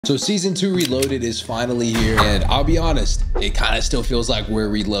So season 2 Reloaded is finally here, and I'll be honest, it kind of still feels like we're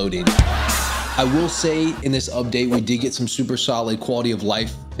reloading. I will say in this update, we did get some super solid quality of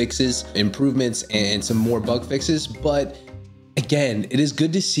life fixes, improvements, and some more bug fixes, but again, it is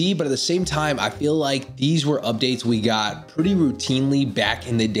good to see, but at the same time, I feel like these were updates we got pretty routinely back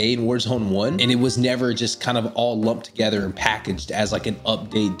in the day in Warzone 1, and it was never just kind of all lumped together and packaged as like an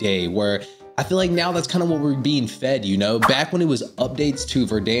update day, where I feel like now that's kind of what we're being fed, you know? Back when it was updates to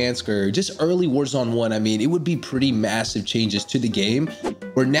Verdansk or just early Warzone 1, I mean, it would be pretty massive changes to the game,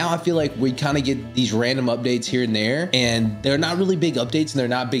 where now I feel like we kind of get these random updates here and there, and they're not really big updates and they're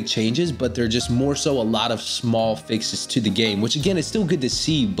not big changes, but they're just more so a lot of small fixes to the game, which again, is still good to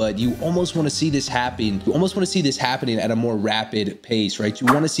see, but you almost want to see this happen. You almost want to see this happening at a more rapid pace, right? You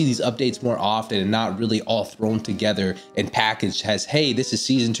want to see these updates more often and not really all thrown together and packaged as, hey, this is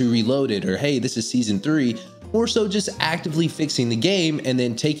season 2 Reloaded, or hey, this is season 3. More so just actively fixing the game and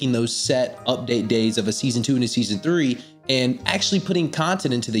then taking those set update days of a season 2 and a season 3 and actually putting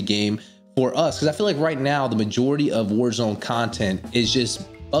content into the game for us. Because I feel like right now, the majority of Warzone content is just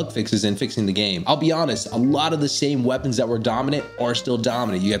bug fixes and fixing the game. I'll be honest, a lot of the same weapons that were dominant are still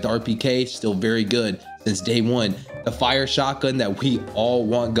dominant. You got the RPK, still very good since day one. The fire shotgun that we all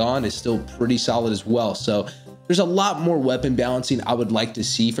want gone is still pretty solid as well. So there's a lot more weapon balancing I would like to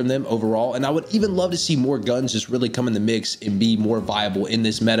see from them overall, and I would even love to see more guns just really come in the mix and be more viable in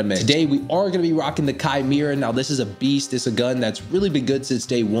this meta mix. Today, we are going to be rocking the Chimera. Now, this is a beast. It's a gun that's really been good since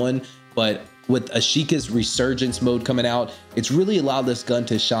day one, but with Ashika's resurgence mode coming out, it's really allowed this gun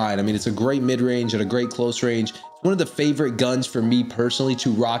to shine. I mean, it's a great mid-range and a great close range. It's one of the favorite guns for me personally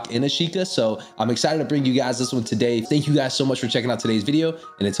to rock in Ashika, so I'm excited to bring you guys this one today. Thank you guys so much for checking out today's video,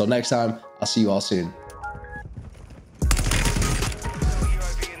 and until next time, I'll see you all soon.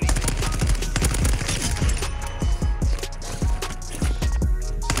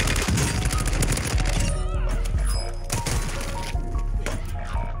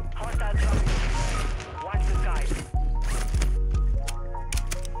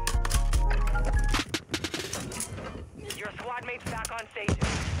 Back on station.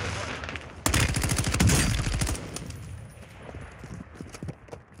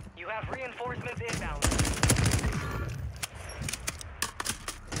 You have reinforcements inbound.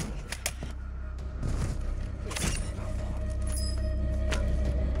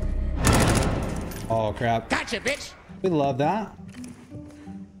 Oh crap. Gotcha, bitch. We love that.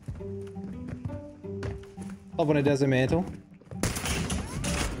 Love when it does a mantle.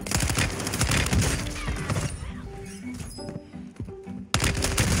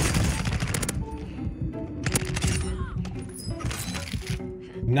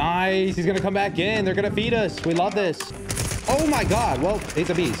 Nice. He's gonna come back in. They're gonna feed us. We love this. Oh my god. Well, he's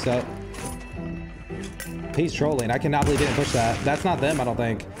a beast, so he's trolling. I cannot believe he didn't push that. That's not them, I don't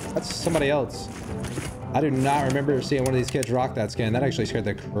think. That's somebody else. I do not remember seeing one of these kids rock that skin. That actually scared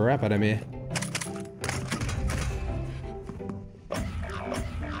the crap out of me.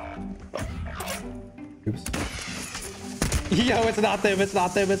 Oops. Yo, it's not them. It's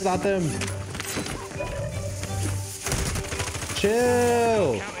not them. It's not them.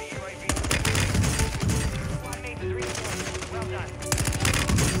 Chill.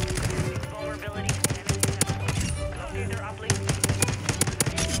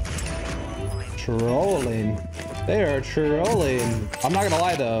 Trolling. They are trolling. I'm not gonna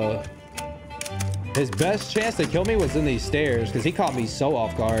lie though. His best chance to kill me was in these stairs because he caught me so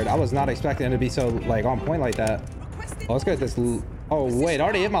off guard. I was not expecting him to be so like on point like that. Oh, let's get this. Oh wait, I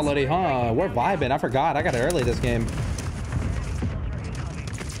already hit my loadie, huh? We're vibing. I forgot. I got it early this game.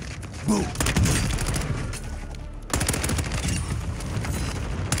 Boom.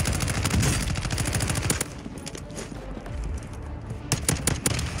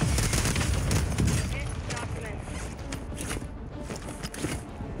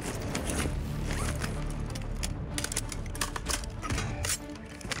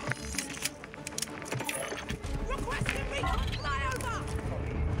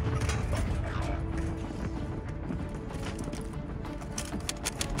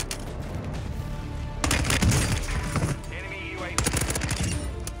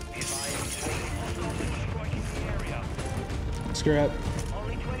 Screw up.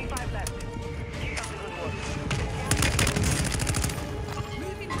 Only 25 left. Keep up the good work.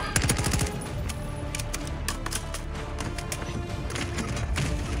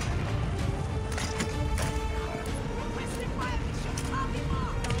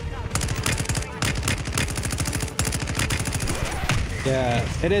 Yeah,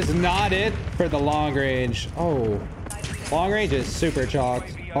 it is not it for the long range. Oh, long range is super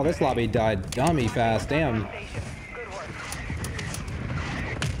chalked. Oh, this lobby died dummy fast. Damn.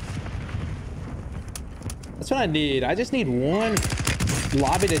 That's what I need. I just need one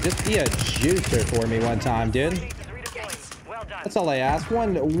lobby to just be a juicer for me one time, dude. Well done. That's all I ask.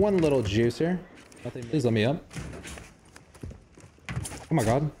 One little juicer. Nothing. Please let me up. Oh my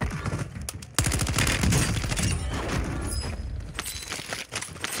god.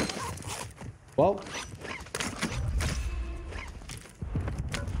 Well.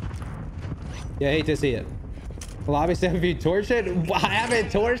 Yeah, I hate to see it. Lobby stuff if you torch it? I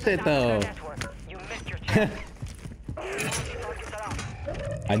haven't torched it though. You missed your chance.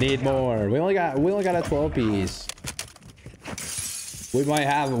 I need more. We only got a 12 piece. We might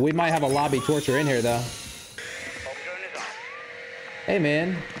have a lobby torture in here though. Hey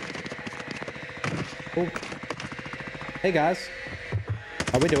man. Oh. Hey guys.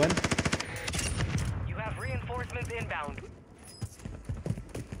 How we doing? You have reinforcements inbound.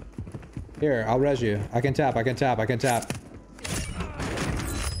 Here, I'll res you. I can tap. Hostile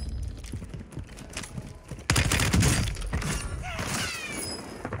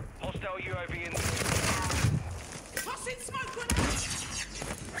UAV in.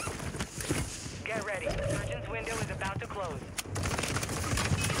 Get ready. Surgeon's window is about to close.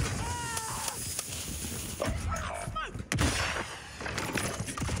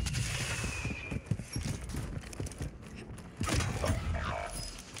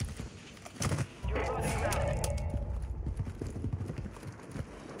 You're losing ground.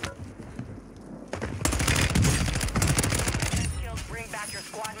 Kills bring back your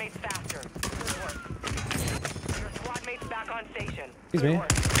squad mates faster. Good work. Your squad mates back on station. Excuse me. Good work.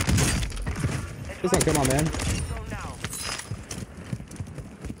 Please don't come on, man. Go now.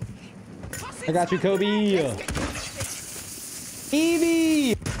 I got you, Kobe.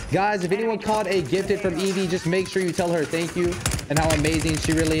 Evie! Guys, if anyone caught a gifted from Evie, just make sure you tell her thank you and how amazing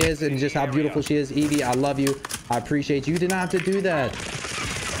she really is and just how beautiful she is. Evie, I love you. I appreciate you. You didn't have to do that.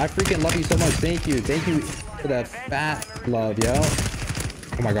 I freaking love you so much. Thank you. Thank you for that fat love, yo.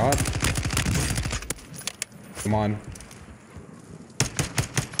 Oh my god. Come on.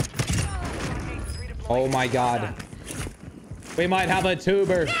 Oh my god. We might have a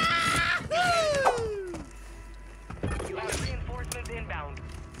tuber. You have reinforcements inbound.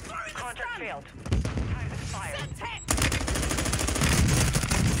 Contract failed. Time to fire.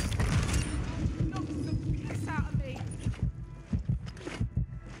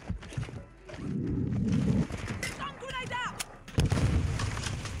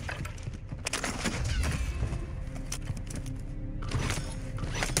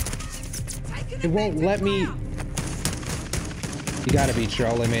 It won't let me. You gotta be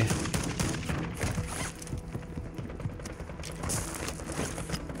trolling me.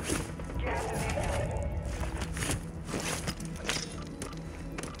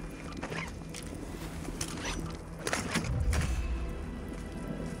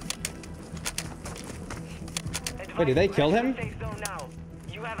 Wait, did they kill him? Safe zone now.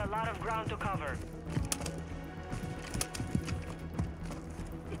 You have a lot of ground to cover.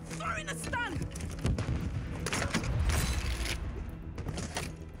 Throwing a stun.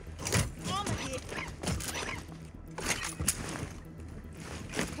 Armor here.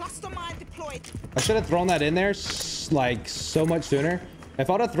 Cluster mine deployed. I should have thrown that in there like so much sooner. If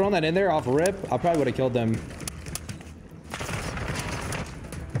I'd have thrown that in there off rip, I probably would have killed them.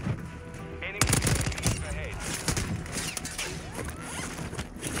 Enemy UAV ahead.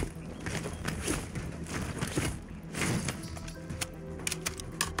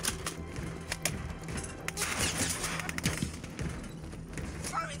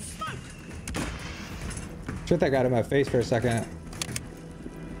 Throwing smoke. Shoot that guy in my face for a second.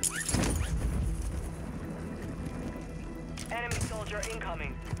 Enemy soldier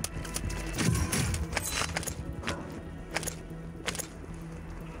incoming.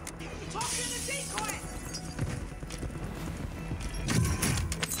 Tossing a decoy.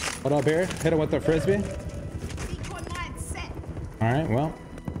 What up here? Hit him with the frisbee. Decoy mine set. All right, well.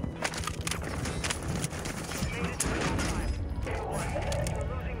 You're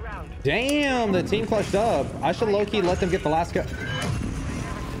losing round. Damn, the team clutched up. I should low-key let them get the last guy.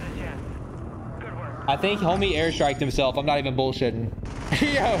 Good work. I think homie airstriked himself. I'm not even bullshitting.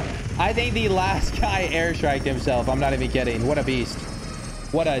 Yo, I think the last guy airstriked himself. I'm not even kidding. What a beast.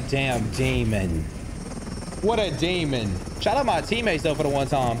 What a damn demon. What a demon. Shout out my teammates though for the one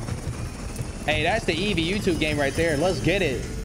time. Hey, that's the Eevee YouTube game right there. Let's get it.